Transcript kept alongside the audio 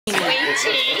sweet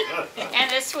tea,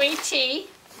 and the sweet tea,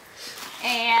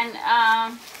 and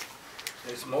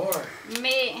There's more.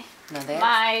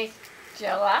 my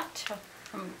gelato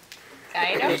from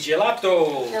Guido.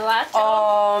 Gelato. Gelato.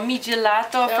 Oh, mi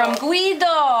gelato from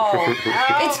Guido.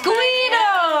 It's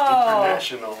Guido.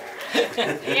 International.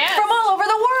 Yes. From all over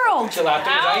the world. Gelato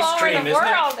is All ice over cream, the isn't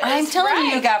world. I'm It's telling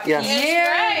you, you got Yes.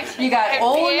 Pierre, Right. you got And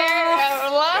Olaf,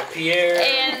 Olaf, it? Pierre.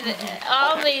 and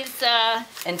all these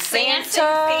and fancy,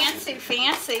 Santa.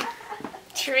 fancy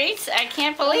treats. I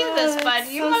can't believe this, bud.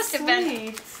 You must have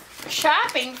been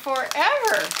shopping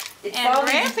forever It's and all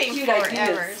these wrapping cute forever.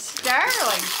 ideas.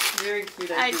 Darling, Very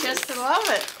cute I just love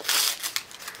it.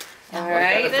 All What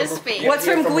right. could this be? What's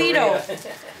from Guido? Maria.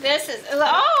 This is,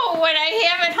 oh, what I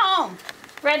have at home.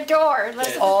 Red Door. Let's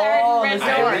Yes. start Oh, Red the I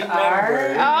Door.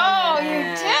 remember. Oh,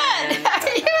 you did.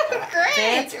 You're great.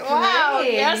 That's Wow.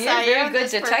 great. Yes, You're I a very have good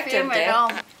this detective, perfume at Dad.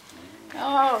 home.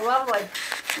 Oh, lovely.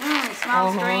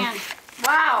 Smells grand.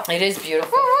 Wow. It is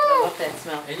beautiful. Woo-hoo. I love that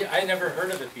smell. And I never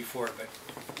heard of it before, but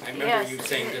I remember Yes, you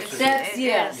saying this was. That's, It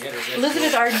yes. You had a red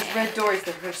Elizabeth door. Arden's Red Door is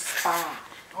her spa.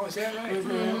 Oh, is that right?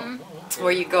 Mm-hmm.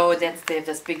 Where you go, they have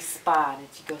this big spa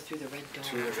that you go through the Red Door.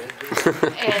 Through the red door.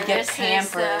 And Get this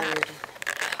pampered. is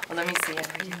Well, let me see. I'll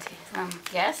read it to you.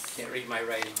 Guess. Can't read my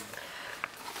writing.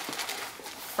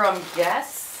 From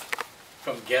Guess.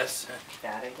 From Guess. Huh?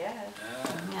 Gotta guess.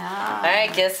 No. All right,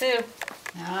 guess who?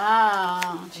 No.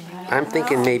 I'm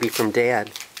thinking maybe from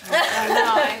Dad. The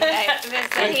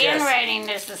Good guess. handwriting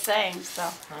is the same, so. I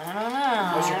don't know.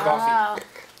 How's your coffee?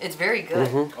 It's very good.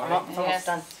 Mhm. I'm almost Yes,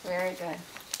 done. it's very good.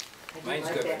 I do Mine's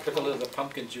like good. I that. put a little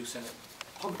pumpkin juice in it.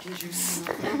 Pumpkin juice.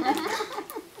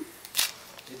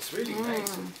 It's really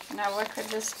nice. Now, what could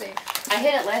this be? I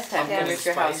had it last time Pumpkin down at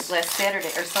your house, spice. last Saturday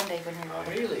or Sunday when we were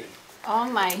over. Really? Oh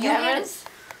my You had heavens.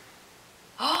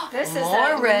 This is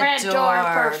More a Red Door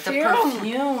perfume. The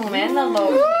perfume and the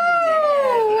lotion.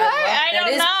 Ooh, I I love-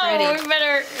 don't know. That is pretty. We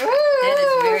better. That is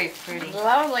Ooh. very pretty.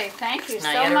 Lovely. Thank you Now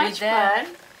you so gotta much, read that.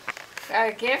 bud.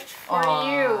 A gift for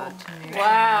Aw, you. to me.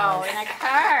 Wow, and a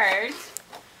card.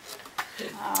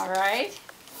 All right.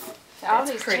 All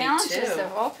That's these pretty, challenges too.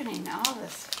 of opening all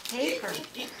this paper.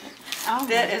 Oh,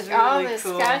 That my- is all really this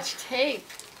cool. Scotch tape.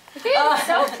 He's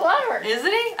so clever.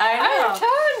 Isn't he? I'm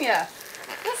telling you.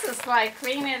 This is like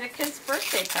being at a kid's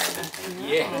birthday party.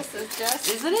 Yeah. This is just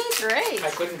Isn't it? great. I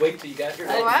couldn't wait till you got here.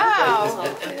 Wow.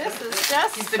 This is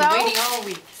just He's been so, waiting all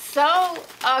week. so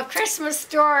a Christmas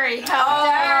story. How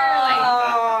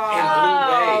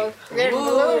darling. In Blu-ray. In Ooh,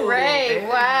 Blu-ray. very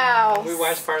Wow. We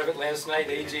watched part of it last night,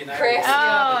 AJ and I. Crazy.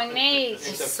 Oh, neat.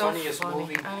 It's the so funniest funny.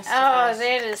 movie. I'm Oh, surprised.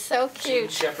 that is so Gene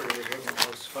cute. Shepard was one of the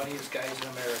most funniest guys in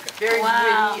America. Very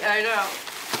Wow. witty, I know.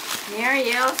 Mary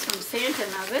yells from Santa.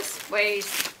 Now this weighs,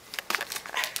 I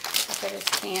bet it's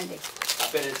candy. I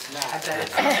bet it's not. I bet.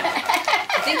 I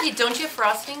think don't you have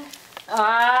frosting?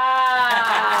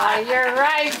 Ah, you're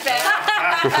right, Beth.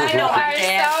 You are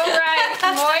Dad. so right.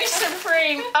 Moist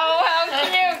Supreme. Oh, how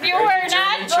cute. You were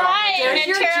not lying. There's A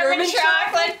your German German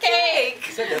chocolate cake.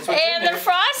 That's what's And in the there.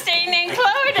 frosting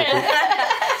included.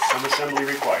 Some assembly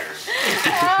required.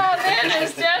 Oh, that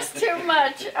is just too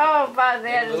much. Oh, but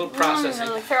that A is, little processing.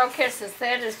 little throw kisses.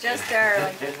 That is just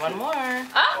darling. There's one more.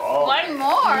 Oh, Oh. one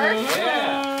more.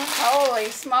 Yeah. Holy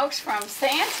smokes from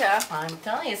Santa. I'm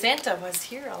telling you, Santa was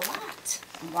here a lot.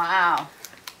 Wow.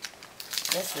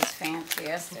 This is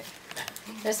fantastic.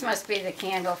 This must be the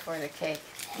candle for the cake.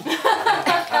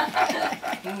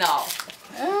 No.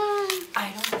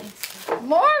 I don't think so.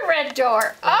 More Red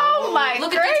Door. Oh my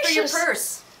Look at this for your gracious.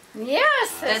 purse. Yes,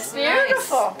 that's That's nice.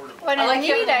 beautiful. What I a like neat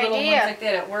having little ones idea. like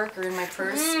that at work or in my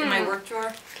purse, in my work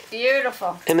drawer.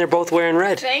 Beautiful. And they're both wearing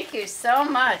red. Thank you so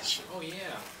much. Oh, yeah.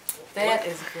 That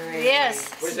is great. Yes,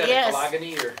 What is that, yes. a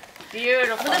Cologne or? A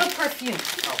Beautiful. little perfume.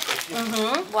 Oh,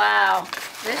 perfume. Wow.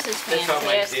 This is That's how my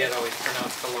fantastic. dad always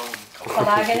pronounced cologne. Cologne.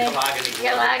 Cologne.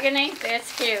 Galagany,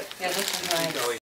 that's cute. Yeah, this is He'd nice. always